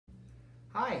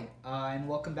Hi, and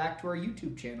welcome back to our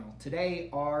YouTube channel. Today,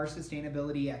 our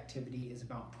sustainability activity is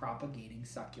about propagating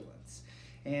succulents.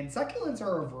 And succulents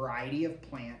are a variety of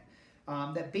plant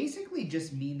that basically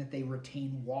just mean that they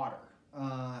retain water.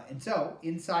 And so,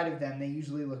 inside of them, they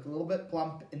usually look a little bit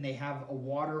plump and they have a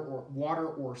water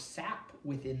or sap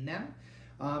within them.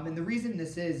 And the reason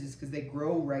this is because they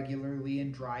grow regularly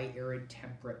in dry, arid,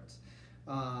 temperate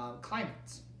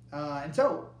climates. And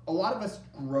so a lot of us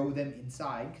grow them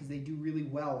inside because they do really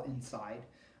well inside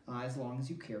as long as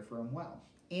you care for them well.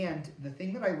 And the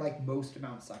thing that I like most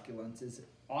about succulents is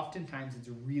oftentimes it's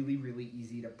really, really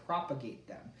easy to propagate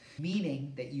them,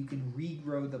 meaning that you can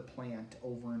regrow the plant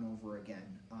over and over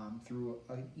again through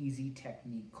an easy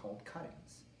technique called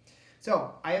cuttings.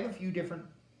 So I have a few different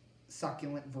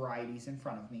succulent varieties in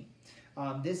front of me.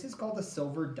 This is called a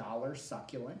silver dollar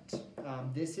succulent.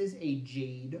 This is a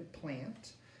jade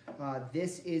plant.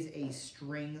 This is a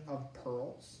string of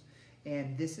pearls,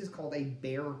 and this is called a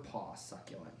bear paw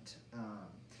succulent.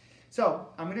 So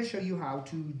I'm going to show you how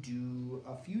to do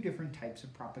a few different types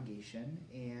of propagation,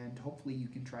 and hopefully you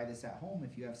can try this at home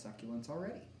if you have succulents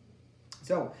already.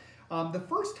 So the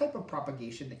first type of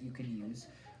propagation that you can use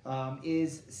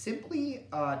is simply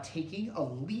taking a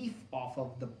leaf off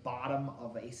of the bottom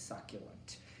of a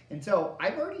succulent. And so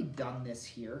I've already done this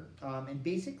here, and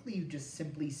basically you just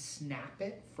simply snap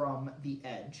it from the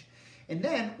edge. And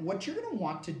then what you're gonna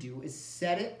want to do is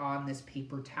set it on this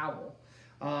paper towel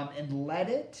and let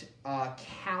it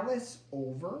callus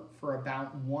over for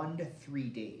about 1 to 3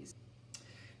 days.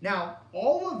 Now,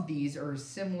 all of these are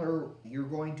similar. You're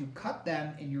going to cut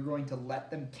them and you're going to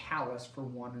let them callus for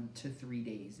 1 to 3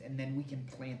 days, and then we can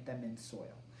plant them in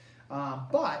soil.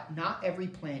 But not every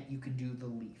plant you can do the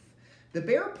leaf. The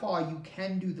bear paw, you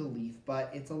can do the leaf, but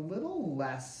it's a little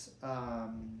less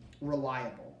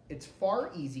reliable. It's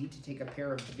far easy to take a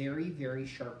pair of very, very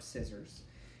sharp scissors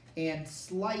and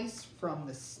slice from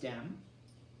the stem.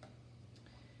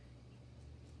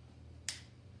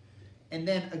 And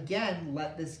then again,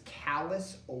 let this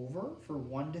callus over for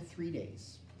 1 to 3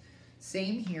 days.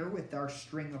 Same here with our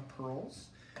string of pearls.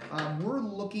 We're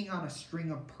looking on a string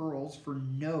of pearls for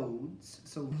nodes,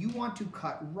 so you want to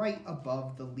cut right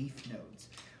above the leaf nodes.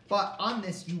 But on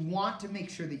this, you want to make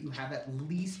sure that you have at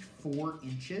least 4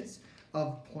 inches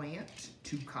of plant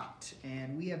to cut,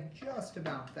 and we have just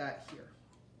about that here.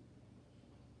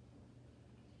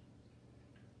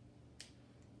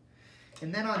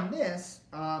 And then on this,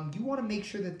 you want to make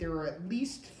sure that there are at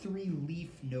least 3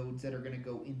 leaf nodes that are going to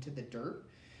go into the dirt.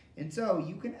 And so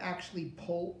you can actually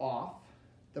pull off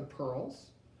the pearls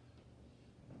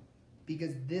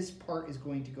because this part is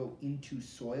going to go into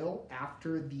soil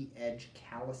after the edge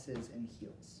calluses and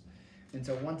heals. And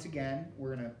so once again,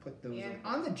 we're going to put those in.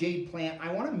 On the jade plant,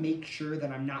 I want to make sure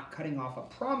that I'm not cutting off a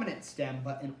prominent stem,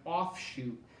 but an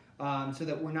offshoot, so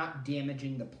that we're not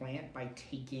damaging the plant by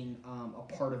taking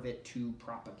a part of it to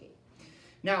propagate.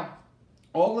 Now,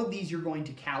 all of these you're going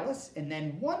to callus, and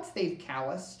then once they've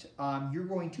calloused, you're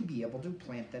going to be able to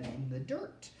plant them in the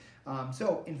dirt.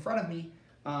 So in front of me,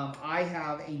 I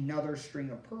have another string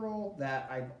of pearl that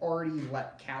I've already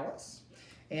let callus.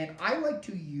 And I like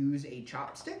to use a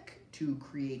chopstick to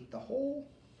create the hole.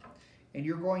 And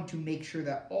you're going to make sure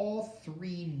that all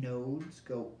 3 nodes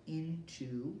go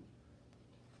into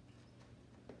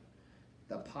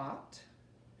the pot.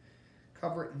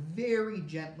 Cover it very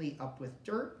gently up with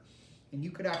dirt. And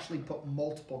you could actually put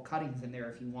multiple cuttings in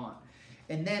there if you want.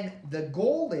 And then the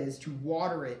goal is to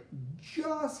water it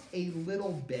just a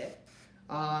little bit.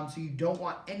 So you don't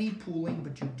want any pooling,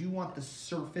 but you do want the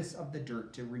surface of the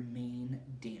dirt to remain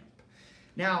damp.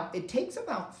 Now, it takes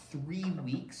about 3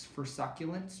 weeks for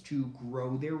succulents to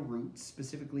grow their roots,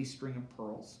 specifically string of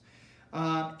pearls.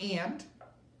 And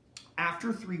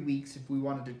after 3 weeks, if we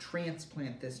wanted to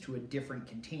transplant this to a different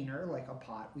container, like a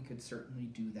pot, we could certainly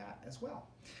do that as well.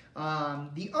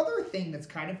 The other thing that's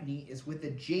kind of neat is with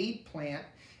the jade plant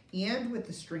and with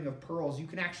the string of pearls, you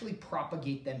can actually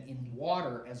propagate them in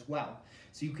water as well.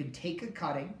 So you can take a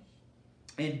cutting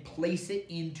and place it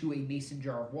into a mason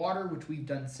jar of water, which we've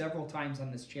done several times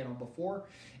on this channel before,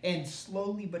 and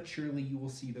slowly but surely you will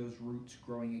see those roots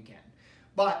growing again.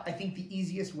 But I think the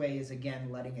easiest way is, again,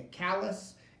 letting it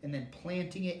callus and then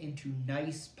planting it into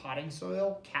nice potting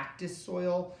soil, cactus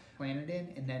soil, plant it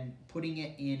in, and then putting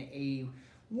it in a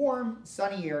warm,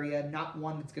 sunny area, not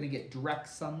one that's going to get direct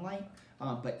sunlight,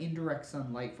 but indirect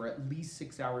sunlight for at least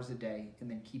 6 hours a day,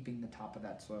 and then keeping the top of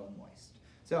that soil moist.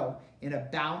 So in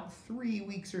about 3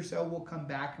 weeks or so, we'll come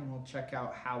back and we'll check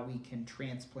out how we can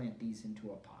transplant these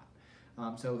into a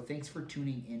pot. So thanks for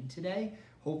tuning in today.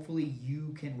 Hopefully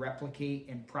you can replicate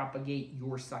and propagate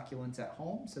your succulents at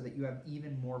home so that you have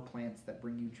even more plants that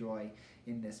bring you joy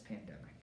in this pandemic.